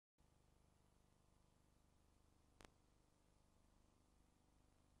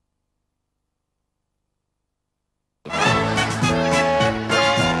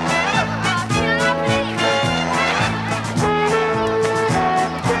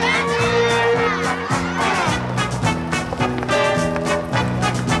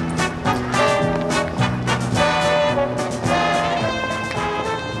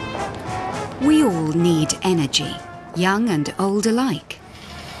young and old alike.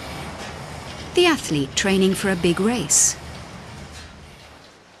 The athlete training for a big race.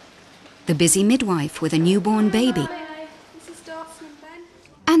 The busy midwife with a newborn baby.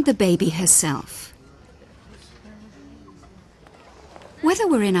 And the baby herself. Whether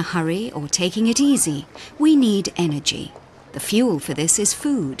we're in a hurry or taking it easy, we need energy. The fuel for this is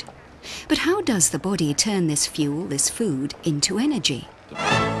food. But how does the body turn this fuel, this food, into energy?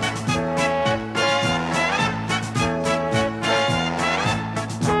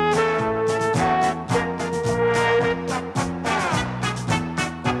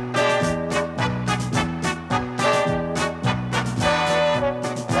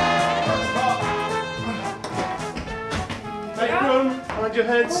 Your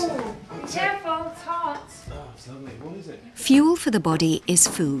heads. Oh, careful, it's hot. Oh, it's lovely. What is it? Fuel for the body is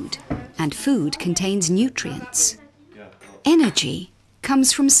food, and food contains nutrients. Energy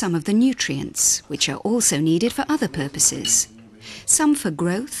comes from some of the nutrients, which are also needed for other purposes. Some for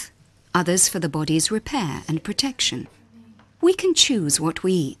growth, others for the body's repair and protection. We can choose what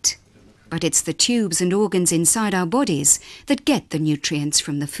we eat, but it's the tubes and organs inside our bodies that get the nutrients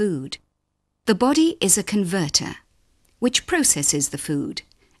from the food. The body is a converter, which processes the food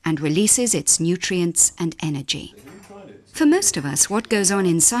and releases its nutrients and energy. For most of us, what goes on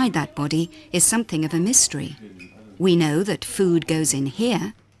inside that body is something of a mystery. We know that food goes in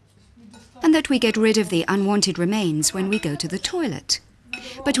here, and that we get rid of the unwanted remains when we go to the toilet.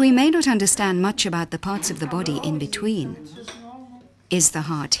 But we may not understand much about the parts of the body in between. Is the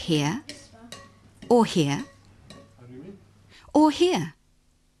heart here? Or here? Or here?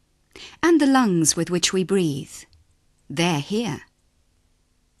 And the lungs with which we breathe? They're here.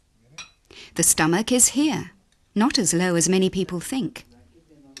 The stomach is here, not as low as many people think.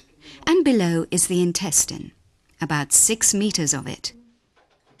 And below is the intestine, about 6 meters of it.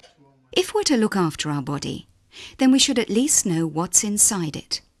 If we're to look after our body, then we should at least know what's inside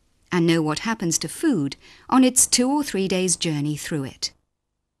it, and know what happens to food on its 2 or 3 days' journey through it.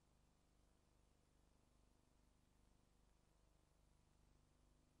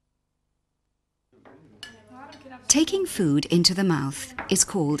 Taking food into the mouth is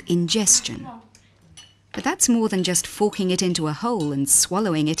called ingestion. But that's more than just forking it into a hole and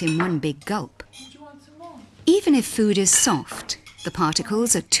swallowing it in one big gulp. Even if food is soft, the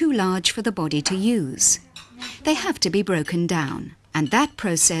particles are too large for the body to use. They have to be broken down, and that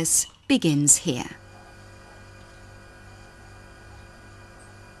process begins here.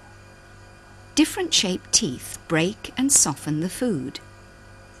 Different shaped teeth break and soften the food.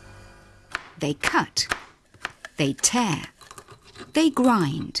 They cut. They tear, they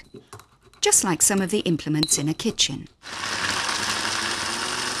grind, just like some of the implements in a kitchen.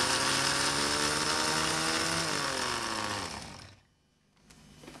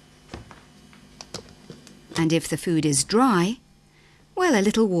 And if the food is dry, well, a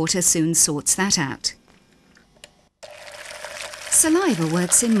little water soon sorts that out. Saliva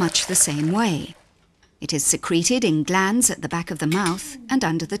works in much the same way. It is secreted in glands at the back of the mouth and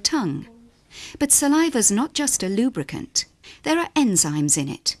under the tongue. But saliva's not just a lubricant. There are enzymes in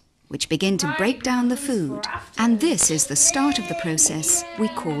it, which begin to break down the food, and this is the start of the process we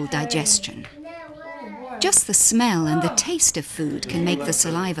call digestion. Just the smell and the taste of food can make the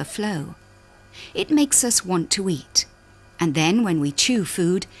saliva flow. It makes us want to eat, and then when we chew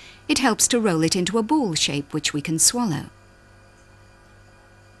food, it helps to roll it into a ball shape which we can swallow.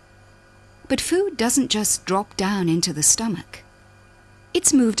 But food doesn't just drop down into the stomach.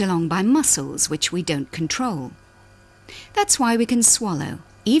 It's moved along by muscles which we don't control. That's why we can swallow,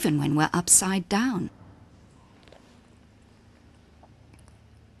 even when we're upside down.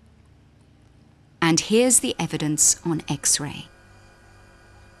 And here's the evidence on X-ray.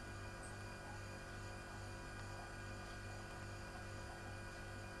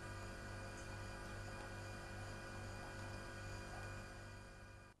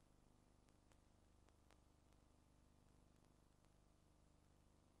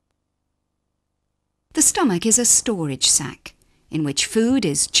 The stomach is a storage sac in which food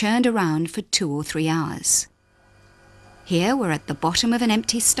is churned around for 2 or 3 hours. Here we're at the bottom of an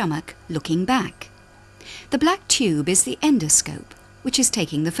empty stomach looking back. The black tube is the endoscope, which is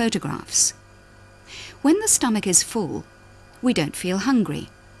taking the photographs. When the stomach is full, we don't feel hungry,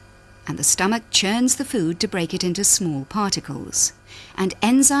 and the stomach churns the food to break it into small particles, and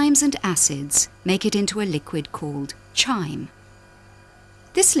enzymes and acids make it into a liquid called chyme.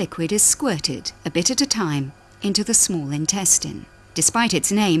 This liquid is squirted, a bit at a time, into the small intestine. Despite its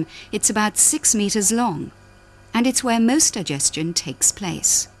name, it's about 6 meters long, and it's where most digestion takes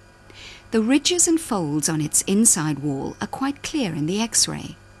place. The ridges and folds on its inside wall are quite clear in the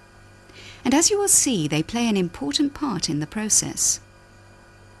X-ray. And as you will see, they play an important part in the process.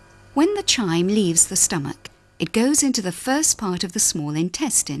 When the chyme leaves the stomach, it goes into the first part of the small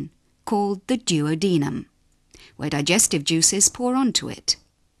intestine, called the duodenum, where digestive juices pour onto it.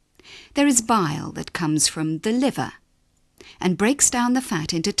 There is bile that comes from the liver and breaks down the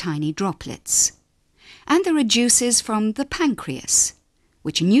fat into tiny droplets. And there are juices from the pancreas,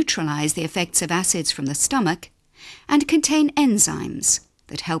 which neutralize the effects of acids from the stomach and contain enzymes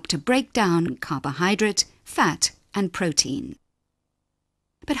that help to break down carbohydrate, fat and protein.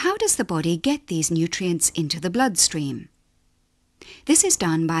 But how does the body get these nutrients into the bloodstream? This is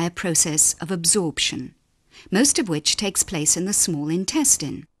done by a process of absorption, most of which takes place in the small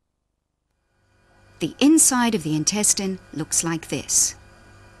intestine. The inside of the intestine looks like this.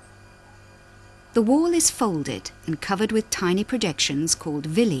 The wall is folded and covered with tiny projections called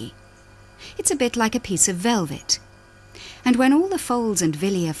villi. It's a bit like a piece of velvet. And when all the folds and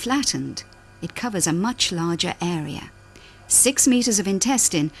villi are flattened, it covers a much larger area. 6 meters of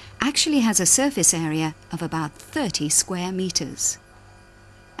intestine actually has a surface area of about 30 square meters.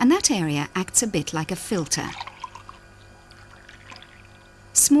 And that area acts a bit like a filter.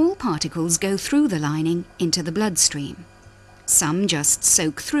 Small particles go through the lining into the bloodstream. Some just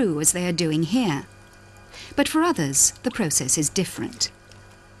soak through as they are doing here. But for others, the process is different.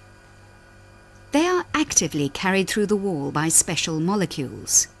 They are actively carried through the wall by special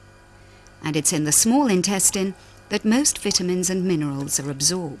molecules. And it's in the small intestine that most vitamins and minerals are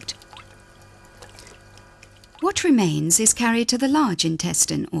absorbed. What remains is carried to the large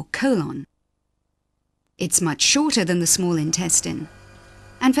intestine or colon. It's much shorter than the small intestine,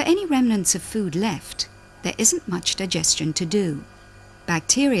 and for any remnants of food left, there isn't much digestion to do.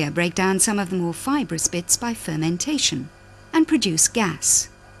 Bacteria break down some of the more fibrous bits by fermentation and produce gas.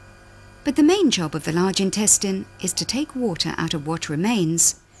 But the main job of the large intestine is to take water out of what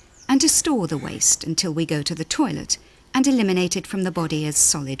remains and to store the waste until we go to the toilet and eliminate it from the body as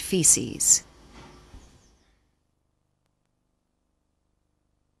solid feces.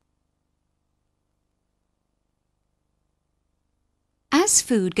 As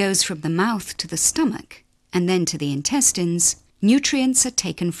food goes from the mouth to the stomach and then to the intestines, nutrients are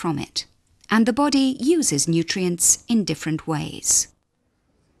taken from it, and the body uses nutrients in different ways.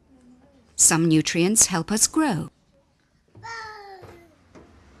 Some nutrients help us grow.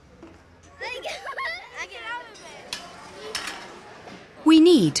 We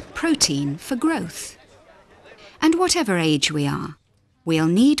need protein for growth. And whatever age we are, we'll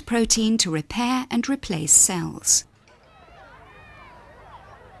need protein to repair and replace cells.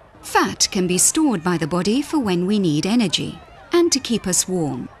 Fat can be stored by the body for when we need energy and to keep us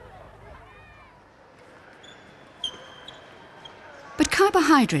warm. But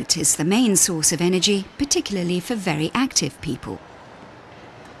carbohydrate is the main source of energy, particularly for very active people.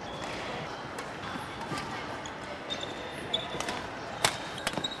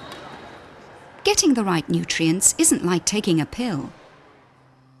 Getting the right nutrients isn't like taking a pill.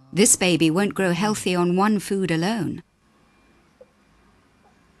 This baby won't grow healthy on one food alone.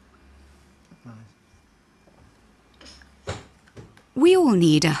 We all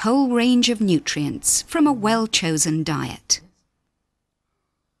need a whole range of nutrients from a well-chosen diet.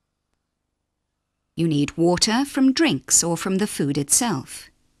 You need water from drinks or from the food itself.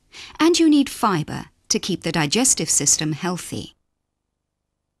 And you need fibre to keep the digestive system healthy.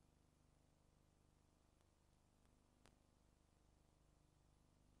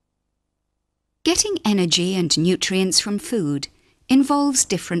 Getting energy and nutrients from food involves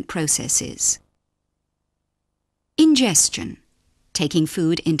different processes. Ingestion, taking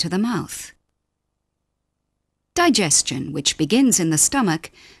food into the mouth. Digestion, which begins in the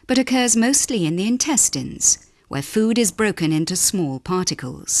stomach but occurs mostly in the intestines, where food is broken into small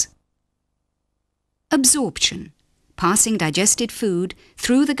particles. Absorption, passing digested food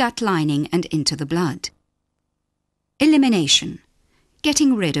through the gut lining and into the blood. Elimination,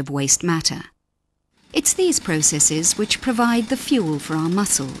 getting rid of waste matter. It's these processes which provide the fuel for our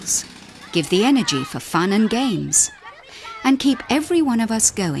muscles, give the energy for fun and games, and keep every one of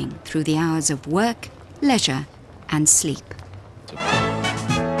us going through the hours of work, leisure, and sleep.